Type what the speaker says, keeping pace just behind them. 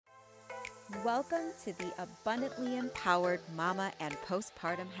Welcome to the Abundantly Empowered Mama and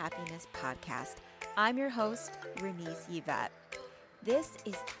Postpartum Happiness Podcast. I'm your host, Renise Yvette. This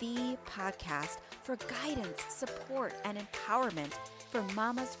is the podcast for guidance, support, and empowerment for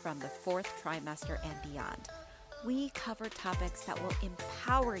mamas from the fourth trimester and beyond. We cover topics that will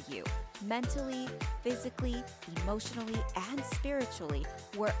empower you mentally, physically, emotionally, and spiritually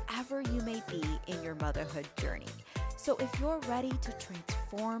wherever you may be in your motherhood journey. So if you're ready to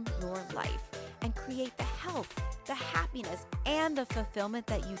transform your life and create the health, the happiness, and the fulfillment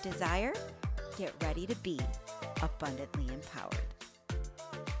that you desire, get ready to be abundantly empowered.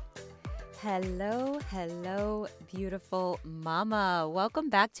 Hello, beautiful mama.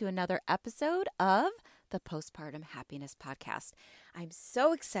 Welcome back to another episode of the Postpartum Happiness Podcast. I'm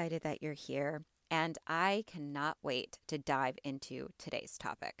so excited that you're here, and I cannot wait to dive into today's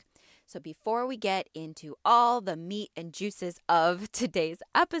topic. So before we get into all the meat and juices of today's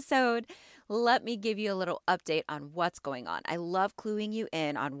episode, let me give you a little update on what's going on. I love cluing you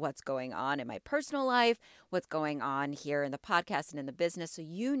in on what's going on in my personal life, what's going on here in the podcast and in the business, so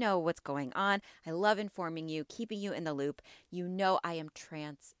you know what's going on. I love informing you, keeping you in the loop. You know I am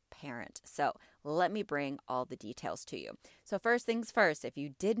transparent. So let me bring all the details to you. So first things first, if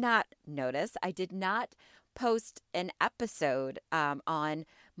you did not notice, I did not post an episode on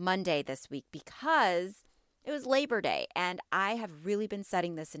Monday this week because it was Labor Day, and I have really been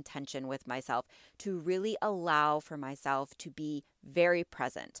setting this intention with myself to really allow for myself to be very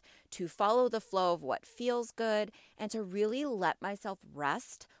present, to follow the flow of what feels good, and to really let myself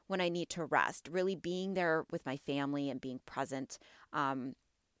rest when I need to rest, really being there with my family and being present when,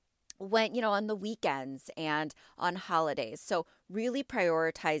 on the weekends and on holidays. So really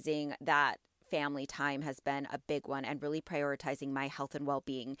prioritizing that family time has been a big one, and really prioritizing my health and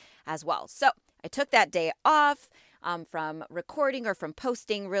well-being as well. So I took that day off from recording or from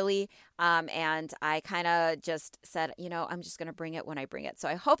posting really. And I kind of just said, I'm just going to bring it when I bring it. So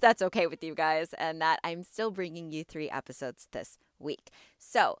I hope that's okay with you guys, and that I'm still bringing you 3 episodes this week.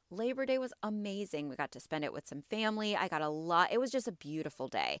 So Labor Day was amazing. We got to spend it with some family. I got a lot. It was just a beautiful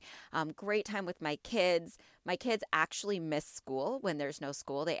day. Great time with my kids. My kids actually miss school when there's no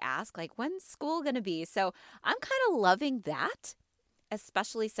school. They ask, when's school going to be? So I'm kind of loving that,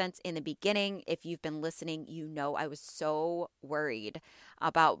 especially since in the beginning, if you've been listening, I was so worried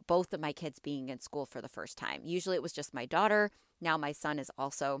about both of my kids being in school for the first time. Usually it was just my daughter. Now my son is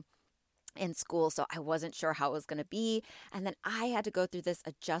also in school, so I wasn't sure how it was going to be. And then I had to go through this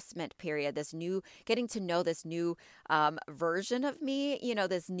adjustment period, getting to know this new version of me,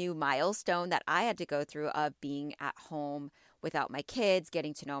 this new milestone that I had to go through of being at home without my kids,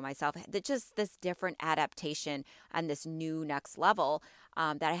 getting to know myself, just this different adaptation and this new next level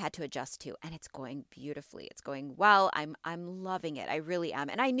that I had to adjust to. And it's going beautifully. It's going well. I'm loving it. I really am.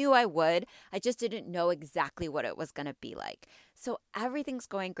 And I knew I would. I just didn't know exactly what it was going to be like. So everything's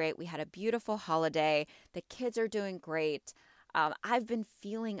going great. We had a beautiful holiday. The kids are doing great. I've been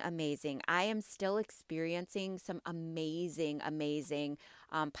feeling amazing. I am still experiencing some amazing,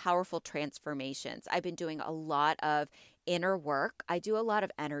 powerful transformations. I've been doing a lot of inner work. I do a lot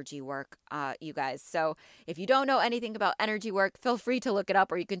of energy work, you guys. So if you don't know anything about energy work, feel free to look it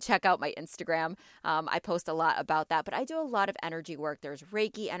up, or you can check out my Instagram. I post a lot about that, but I do a lot of energy work. There's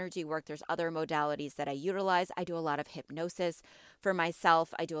Reiki energy work. There's other modalities that I utilize. I do a lot of hypnosis for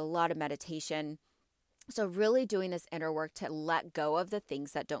myself. I do a lot of meditation. So really doing this inner work to let go of the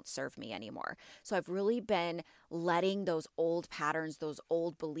things that don't serve me anymore. So I've really been letting those old patterns, those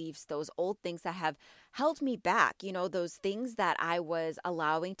old beliefs, those old things that have held me back, those things that I was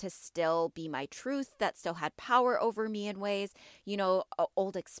allowing to still be my truth, that still had power over me in ways,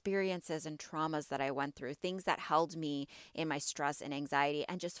 old experiences and traumas that I went through, things that held me in my stress and anxiety,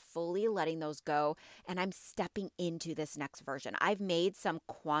 and just fully letting those go. And I'm stepping into this next version. I've made some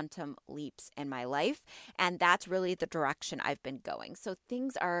quantum leaps in my life, and that's really the direction I've been going. So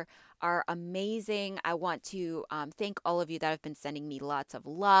things are amazing. I want to thank all of you that have been sending me lots of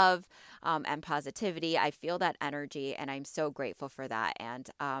love and positivity. I feel that energy, and I'm so grateful for that. And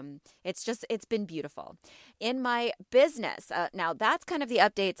it's been beautiful. In my business, now that's kind of the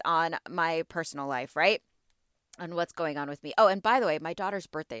updates on my personal life, right? And what's going on with me. Oh, and by the way, my daughter's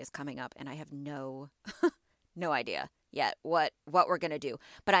birthday is coming up, and I have no idea yet what we're going to do.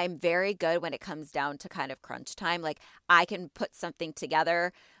 But I'm very good when it comes down to kind of crunch time. I can put something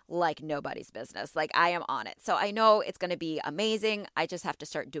together like nobody's business. I am on it. So I know it's going to be amazing. I just have to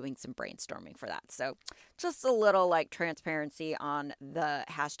start doing some brainstorming for that. So just a little transparency on the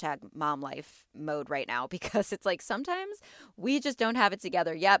hashtag mom life mode right now, because it's sometimes we just don't have it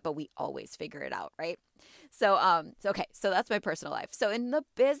together yet, but we always figure it out, right? So that's my personal life. So in the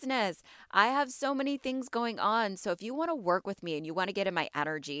business, I have so many things going on. So if you want to work with me and you want to get in my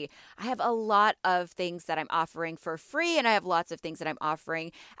energy, I have a lot of things that I'm offering for free, and I have lots of things that I'm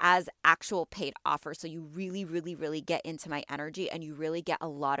offering as actual paid offers. So you really, really, really get into my energy, and you really get a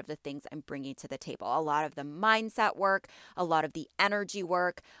lot of the things I'm bringing to the table. A lot of the mindset work, a lot of the energy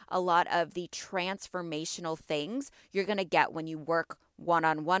work, a lot of the transformational things you're going to get when you work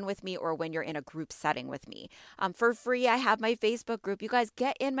one-on-one with me or when you're in a group setting with me. For free, I have my Facebook group. You guys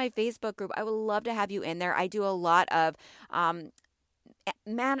get in my Facebook group. I would love to have you in there. I do a lot of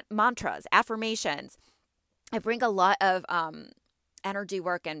mantras, affirmations. I bring a lot of energy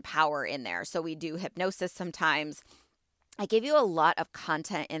work and power in there. So we do hypnosis sometimes. I give you a lot of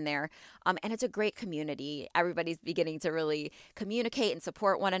content in there, and it's a great community. Everybody's beginning to really communicate and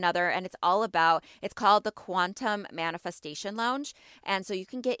support one another, and it's called the Quantum Manifestation Lounge, and so you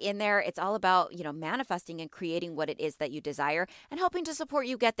can get in there. It's all about, manifesting and creating what it is that you desire and helping to support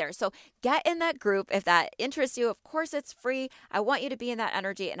you get there. So get in that group if that interests you. Of course, it's free. I want you to be in that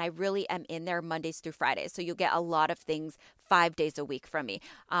energy, and I really am in there Mondays through Fridays, so you'll get a lot of things 5 days a week from me.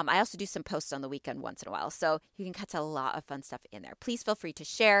 I also do some posts on the weekend once in a while, so you can catch a lot of fun stuff in there. Please feel free to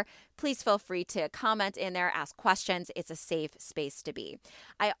share. Please feel free to comment in there, ask questions. It's a safe space to be.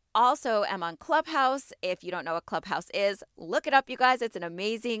 I also am on Clubhouse. If you don't know what Clubhouse is, look it up, you guys. It's an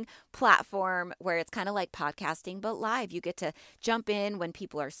amazing platform where it's kind of like podcasting, but live. You get to jump in when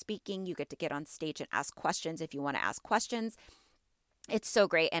people are speaking. You get to get on stage and ask questions if you want to ask questions. It's so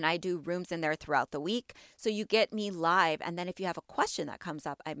great, and I do rooms in there throughout the week, so you get me live, and then if you have a question that comes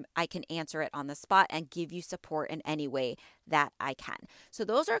up, I can answer it on the spot and give you support in any way that I can. So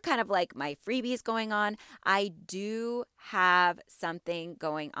those are kind of like my freebies going on. I do have something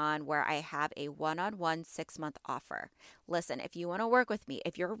going on where I have a one-on-one 6-month offer. Listen, if you want to work with me,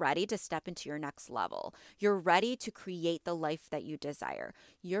 if you're ready to step into your next level, you're ready to create the life that you desire,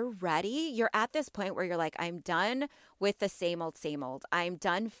 you're at this point where you're like, I'm done with the same old, same old. I'm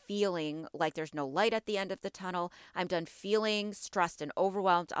done feeling like there's no light at the end of the tunnel. I'm done feeling stressed and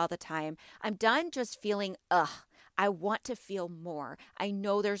overwhelmed all the time. I'm done just feeling, I want to feel more. I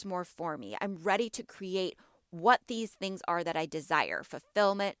know there's more for me. I'm ready to create what these things are that I desire: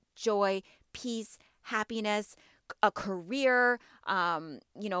 fulfillment, joy, peace, happiness, a career,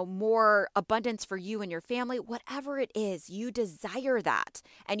 more abundance for you and your family. Whatever it is, you desire that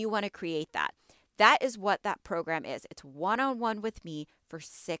and you want to create that. That is what that program is. It's one-on-one with me for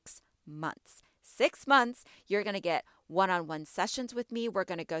 6 months. 6 months, you're going to get one-on-one sessions with me. We're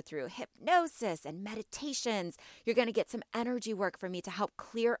going to go through hypnosis and meditations. You're going to get some energy work from me to help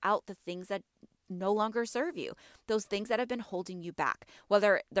clear out the things that no longer serve you, those things that have been holding you back,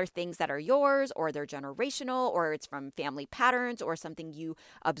 whether they're things that are yours or they're generational or it's from family patterns or something you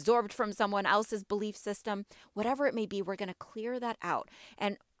absorbed from someone else's belief system. Whatever it may be, we're going to clear that out.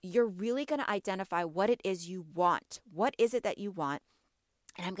 And you're really going to identify what it is you want. What is it that you want?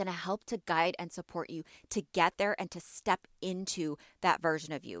 And I'm going to help to guide and support you to get there and to step into that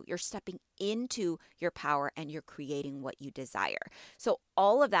version of you. You're stepping into your power and you're creating what you desire. So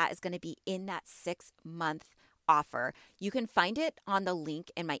all of that is going to be in that 6-month offer. You can find it on the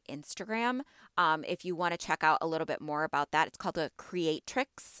link in my Instagram. If you want to check out a little bit more about that, it's called the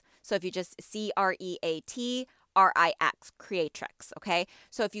Creatrix. So if you just CREATRIX, Creatrix, okay?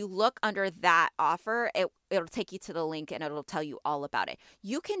 So if you look under that offer, it'll take you to the link and it'll tell you all about it.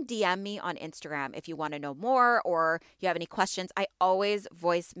 You can DM me on Instagram if you want to know more or you have any questions. I always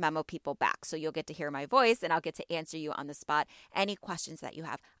voice memo people back. So you'll get to hear my voice and I'll get to answer you on the spot. Any questions that you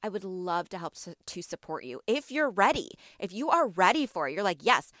have, I would love to help to support you. If you're ready, if you are ready for it, you're like,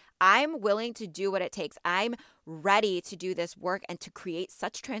 yes, I'm willing to do what it takes. I'm ready to do this work and to create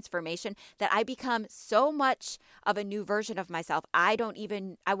such transformation that I become so much of a new version of myself. I won't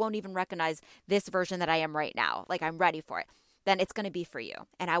even recognize this version that I am right now. Like, I'm ready for it. Then it's going to be for you.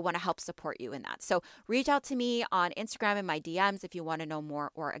 And I want to help support you in that. So reach out to me on Instagram in my DMs if you want to know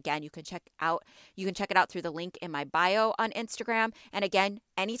more. Or again, you can check it out through the link in my bio on Instagram. And again,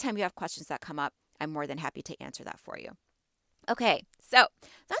 anytime you have questions that come up, I'm more than happy to answer that for you. Okay, so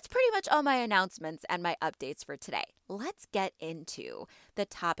that's pretty much all my announcements and my updates for today. Let's get into the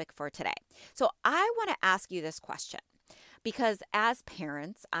topic for today. So I want to ask you this question because as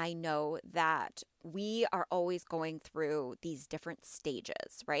parents, I know that we are always going through these different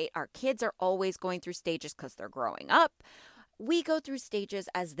stages, right? Our kids are always going through stages because they're growing up. We go through stages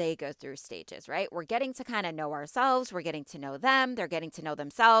as they go through stages, right? We're getting to kind of know ourselves. We're getting to know them. They're getting to know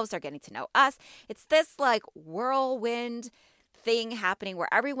themselves. They're getting to know us. It's this like whirlwind thing happening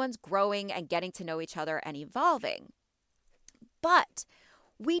where everyone's growing and getting to know each other and evolving. But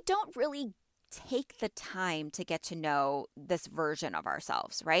we don't really take the time to get to know this version of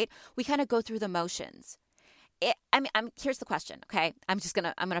ourselves, right? We kind of go through the motions. Here's the question, okay? I'm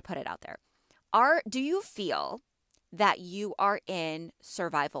gonna put it out there. Do you feel that you are in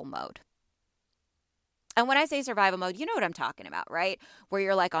survival mode? And when I say survival mode, you know what I'm talking about, right? Where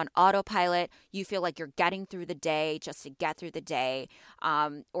you're like on autopilot, you feel like you're getting through the day just to get through the day,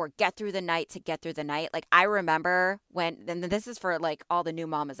 or get through the night to get through the night. Like I remember and this is for like all the new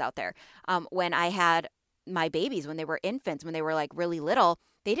mamas out there, when I had my babies, when they were infants, when they were like really little,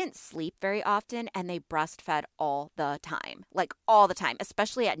 they didn't sleep very often and they breastfed all the time, like all the time,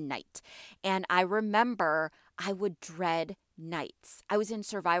 especially at night. And I remember I would dread nights. I was in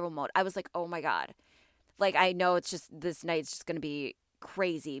survival mode. I was like, oh my God. Like, I know this night's just going to be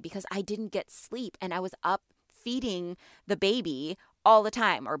crazy because I didn't get sleep and I was up feeding the baby all the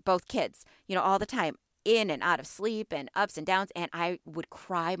time, or both kids, all the time, in and out of sleep and ups and downs. And I would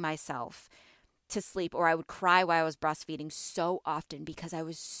cry myself to sleep, or I would cry while I was breastfeeding so often because I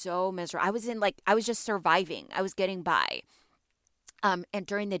was so miserable. I was just surviving. I was getting by. And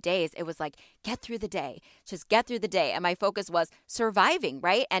during the days, it was like, get through the day, just get through the day. And my focus was surviving,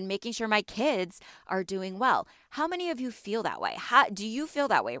 right? And making sure my kids are doing well. How many of you feel that way? Do you feel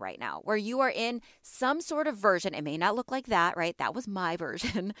that way right now, where you are in some sort of version? It may not look like that, right? That was my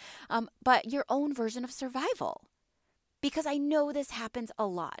version, but your own version of survival. Because I know this happens a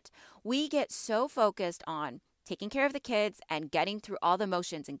lot. We get so focused on taking care of the kids and getting through all the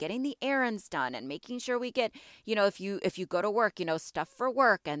motions and getting the errands done and making sure we get, if you go to work, stuff for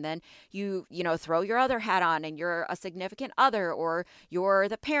work, and then you throw your other hat on and you're a significant other, or you're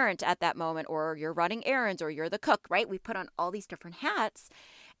the parent at that moment, or you're running errands, or you're the cook, right? We put on all these different hats,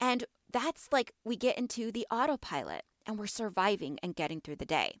 and that's like we get into the autopilot and we're surviving and getting through the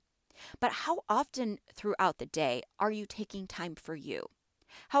day. But how often throughout the day are you taking time for you?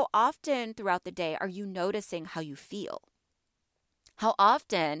 How often throughout the day are you noticing how you feel? How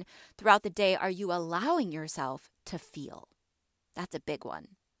often throughout the day are you allowing yourself to feel? That's a big one,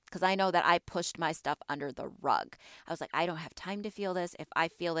 because I know that I pushed my stuff under the rug. I was like, I don't have time to feel this. If I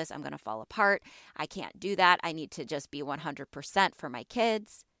feel this, I'm going to fall apart. I can't do that. I need to just be 100% for my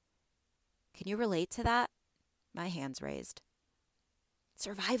kids. Can you relate to that? My hand's raised.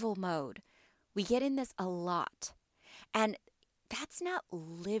 Survival mode. We get in this a lot. And that's not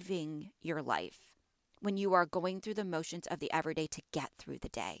living your life when you are going through the motions of the everyday to get through the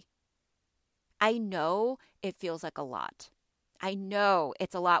day. I know it feels like a lot. I know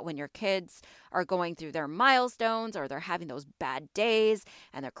it's a lot when your kids are going through their milestones, or they're having those bad days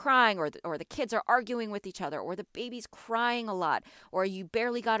and they're crying, or the kids are arguing with each other, or the baby's crying a lot, or you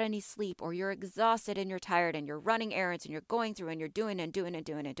barely got any sleep, or you're exhausted and you're tired and you're running errands and you're going through and you're doing and doing and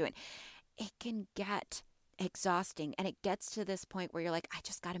doing and doing. It can get exhausting, and it gets to this point where you're like, I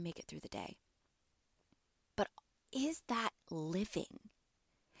just got to make it through the day. But is that living?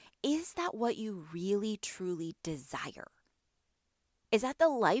 Is that what you really truly desire? Is that the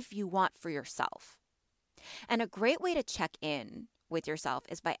life you want for yourself? And a great way to check in with yourself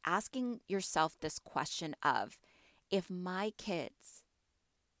is by asking yourself this question of, if my kids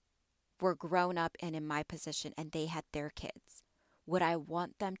were grown up and in my position and they had their kids, would I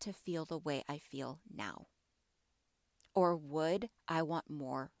want them to feel the way I feel now? Or would I want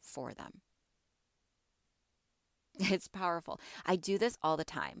more for them? It's powerful. I do this all the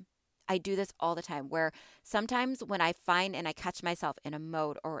time. Where sometimes when I find and I catch myself in a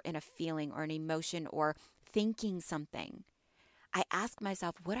mode or in a feeling or an emotion or thinking something, I ask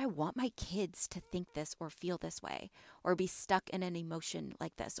myself, would I want my kids to think this or feel this way, or be stuck in an emotion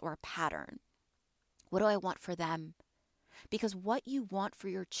like this or a pattern? What do I want for them? Because what you want for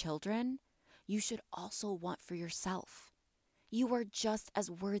your children, you should also want for yourself. You are just as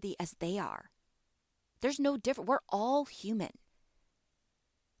worthy as they are. There's no difference. We're all human.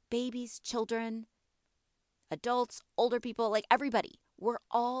 Babies, children, adults, older people, like everybody. We're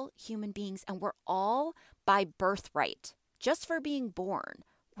all human beings, and we're all by birthright, just for being born,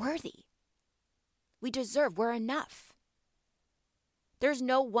 worthy. We're enough. There's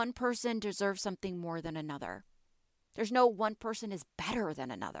no one person deserves something more than another. There's no one person is better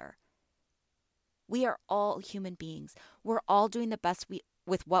than another. We are all human beings. We're all doing the best we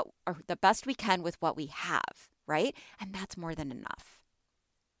can with what we have, right? And that's more than enough.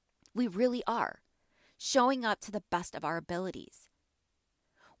 We really are showing up to the best of our abilities.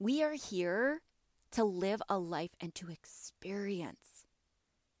 We are here to live a life and to experience,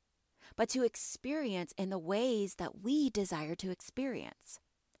 but to experience in the ways that we desire to experience.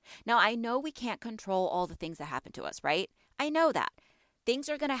 Now, I know we can't control all the things that happen to us, right? I know that. Things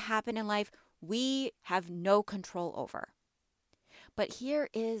are going to happen in life we have no control over. But here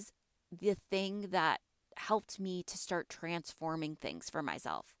is the thing that helped me to start transforming things for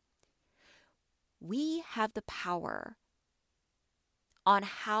myself. We have the power on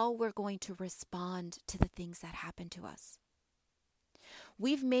how we're going to respond to the things that happen to us.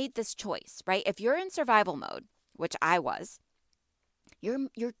 We've made this choice, right? If you're in survival mode, which I was,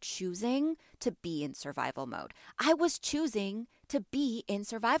 you're choosing to be in survival mode. I was choosing to be in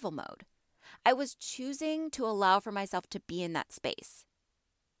survival mode. I was choosing to allow for myself to be in that space.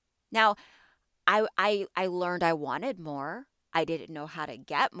 Now, I learned I wanted more. I didn't know how to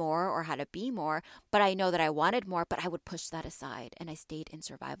get more or how to be more, but I know that I wanted more, but I would push that aside and I stayed in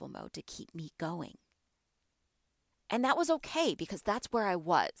survival mode to keep me going. And that was okay because that's where I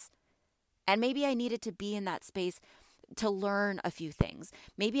was. And maybe I needed to be in that space to learn a few things.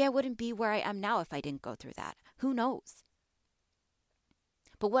 Maybe I wouldn't be where I am now if I didn't go through that. Who knows?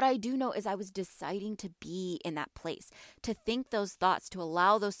 But what I do know is I was deciding to be in that place, to think those thoughts, to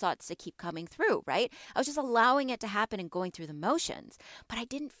allow those thoughts to keep coming through, right? I was just allowing it to happen and going through the motions, but I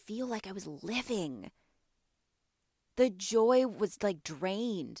didn't feel like I was living. The joy was like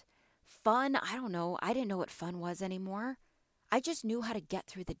drained. Fun, I don't know. I didn't know what fun was anymore. I just knew how to get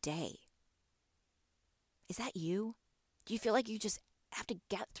through the day. Is that you? Do you feel like you just have to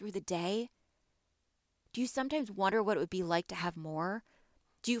get through the day? Do you sometimes wonder what it would be like to have more?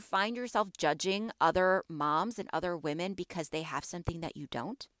 Do you find yourself judging other moms and other women because they have something that you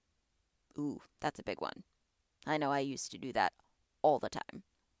don't? Ooh, that's a big one. I know I used to do that all the time.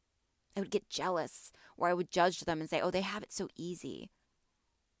 I would get jealous or I would judge them and say, oh, they have it so easy.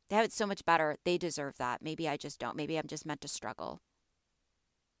 They have it so much better. They deserve that. Maybe I just don't. Maybe I'm just meant to struggle.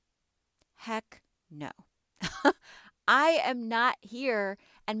 Heck no. I am not here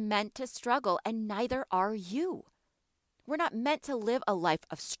and meant to struggle, and neither are you. We're not meant to live a life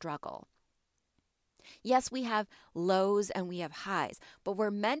of struggle. Yes, we have lows and we have highs, but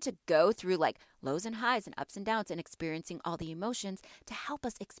we're meant to go through like lows and highs and ups and downs and experiencing all the emotions to help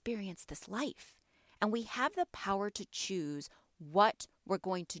us experience this life. And we have the power to choose what we're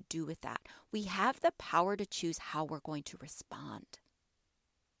going to do with that. We have the power to choose how we're going to respond.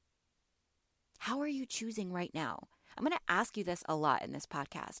 How are you choosing right now? I'm going to ask you this a lot in this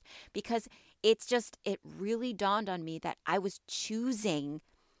podcast because it really dawned on me that I was choosing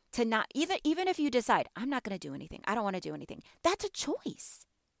to not, even if you decide, I'm not going to do anything, I don't want to do anything, that's a choice.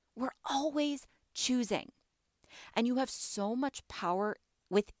 We're always choosing. And you have so much power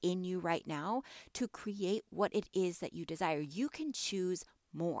within you right now to create what it is that you desire. You can choose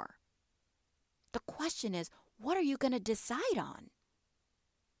more. The question is, what are you going to decide on?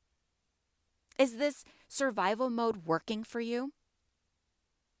 Is this survival mode working for you?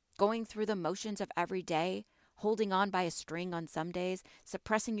 Going through the motions of every day, holding on by a string on some days,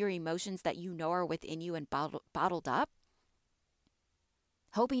 suppressing your emotions that you know are within you and bottled up?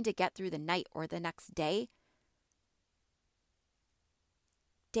 Hoping to get through the night or the next day?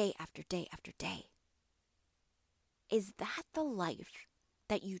 Day after day after day. Is that the life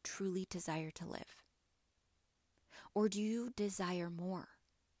that you truly desire to live? Or do you desire more?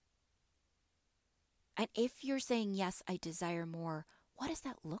 And if you're saying, yes, I desire more, what does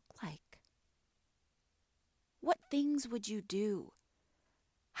that look like? What things would you do?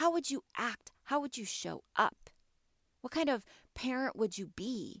 How would you act? How would you show up? What kind of parent would you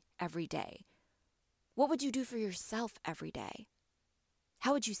be every day? What would you do for yourself every day?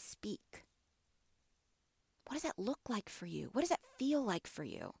 How would you speak? What does that look like for you? What does that feel like for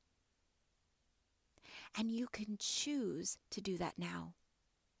you? And you can choose to do that now.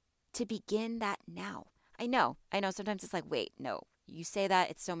 To begin that now. I know sometimes it's like, wait, no, you say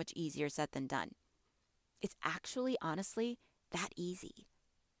that, it's so much easier said than done. It's actually, honestly, that easy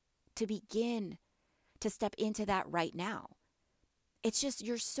to begin to step into that right now. It's just,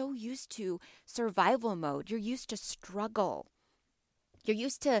 you're so used to survival mode. You're used to struggle. You're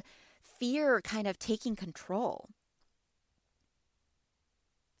used to fear kind of taking control.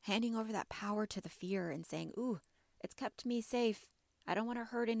 Handing over that power to the fear and saying, ooh, it's kept me safe. I don't want to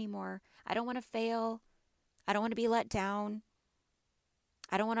hurt anymore. I don't want to fail. I don't want to be let down.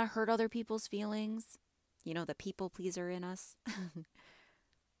 I don't want to hurt other people's feelings. You know, the people pleaser in us.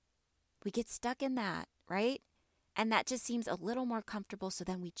 We get stuck in that, right? And that just seems a little more comfortable, so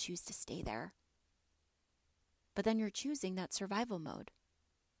then we choose to stay there. But then you're choosing that survival mode.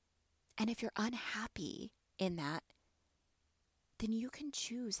 And if you're unhappy in that, then you can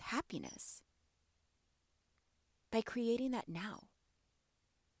choose happiness by creating that now.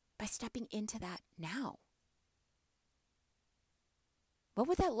 By stepping into that now. What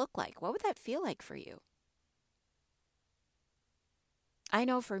would that look like? What would that feel like for you? I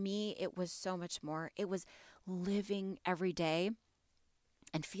know for me, it was so much more. It was living every day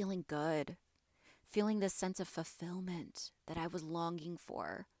and feeling good, feeling this sense of fulfillment that I was longing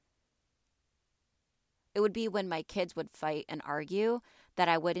for. It would be when my kids would fight and argue that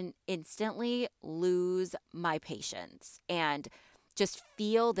I would instantly lose my patience and just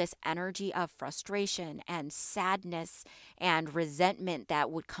feel this energy of frustration and sadness and resentment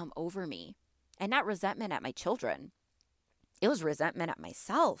that would come over me. And not resentment at my children. It was resentment at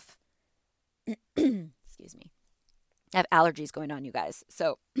myself. Excuse me. I have allergies going on, you guys.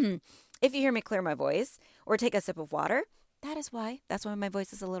 So if you hear me clear my voice or take a sip of water, that is why. That's why my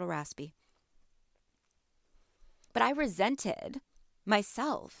voice is a little raspy. But I resented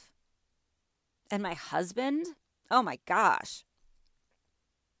myself and my husband. Oh my gosh.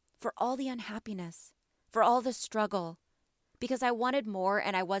 For all the unhappiness, for all the struggle, because I wanted more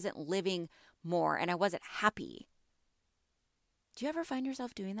and I wasn't living more and I wasn't happy. Do you ever find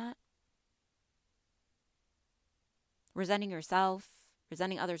yourself doing that? Resenting yourself,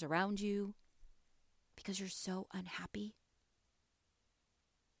 resenting others around you because you're so unhappy?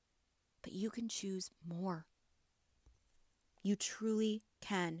 But you can choose more. You truly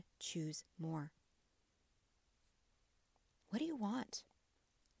can choose more. What do you want?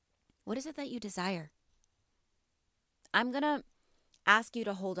 What is it that you desire? I'm going to ask you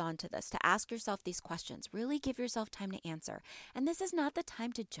to hold on to this, to ask yourself these questions. Really give yourself time to answer. And this is not the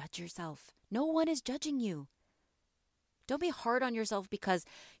time to judge yourself. No one is judging you. Don't be hard on yourself because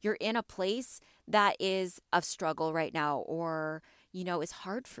you're in a place that is of struggle right now or, is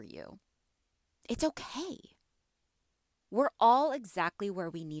hard for you. It's okay. We're all exactly where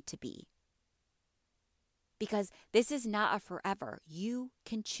we need to be. Because this is not a forever. You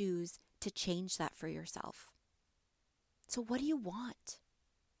can choose to change that for yourself. So what do you want?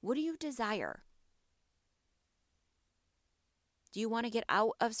 What do you desire? Do you want to get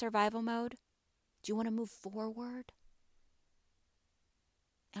out of survival mode? Do you want to move forward?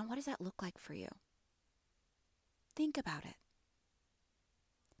 And what does that look like for you? Think about it.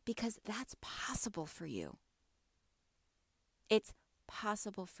 Because that's possible for you. It's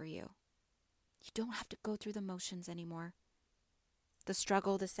possible for you. You don't have to go through the motions anymore. The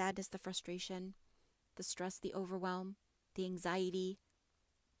struggle, the sadness, the frustration, the stress, the overwhelm, the anxiety.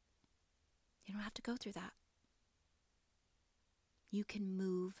 You don't have to go through that. You can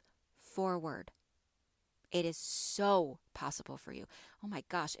move forward. It is so possible for you. Oh my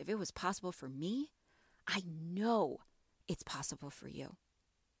gosh, if it was possible for me, I know it's possible for you.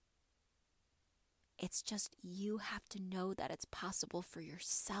 It's just you have to know that it's possible for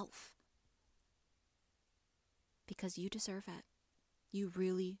yourself. Because you deserve it. You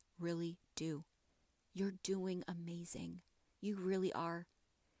really, really do. You're doing amazing. You really are.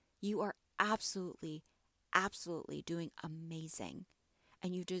 You are absolutely, absolutely doing amazing.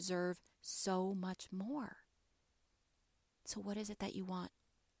 And you deserve so much more. So what is it that you want?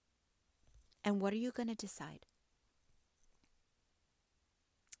 And what are you going to decide?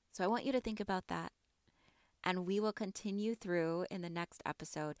 So I want you to think about that. And we will continue through in the next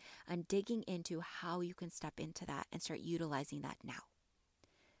episode on digging into how you can step into that and start utilizing that now.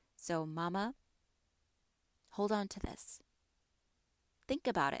 So, Mama, hold on to this. Think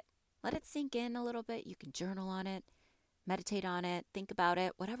about it. Let it sink in a little bit. You can journal on it, meditate on it, think about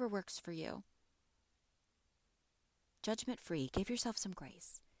it, whatever works for you. Judgment free. Give yourself some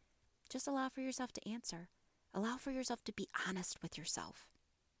grace. Just allow for yourself to answer. Allow for yourself to be honest with yourself.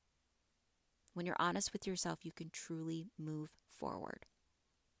 When you're honest with yourself, you can truly move forward.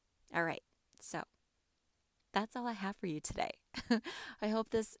 All right. So that's all I have for you today. I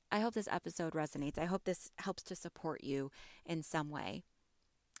hope this episode resonates. I hope this helps to support you in some way.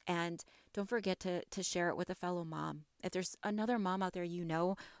 And don't forget to share it with a fellow mom. If there's another mom out there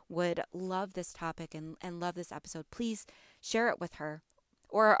would love this topic and love this episode, please share it with her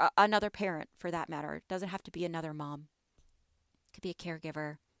or another parent for that matter. It doesn't have to be another mom. It could be a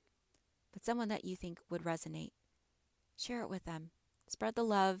caregiver, but someone that you think would resonate. Share it with them. Spread the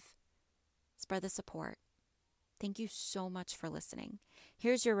love. Spread the support. Thank you so much for listening.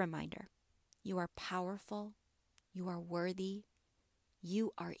 Here's your reminder. You are powerful. You are worthy.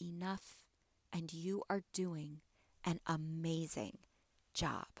 You are enough. And you are doing an amazing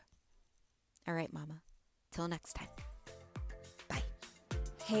job. All right, Mama. Till next time. Bye.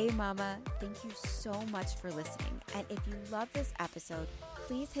 Hey, Mama. Thank you so much for listening. And if you love this episode,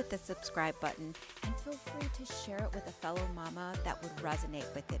 please hit the subscribe button and feel free to share it with a fellow mama that would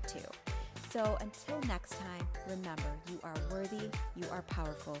resonate with it too. So until next time, remember, you are worthy, you are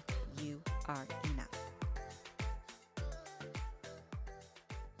powerful, you are enough.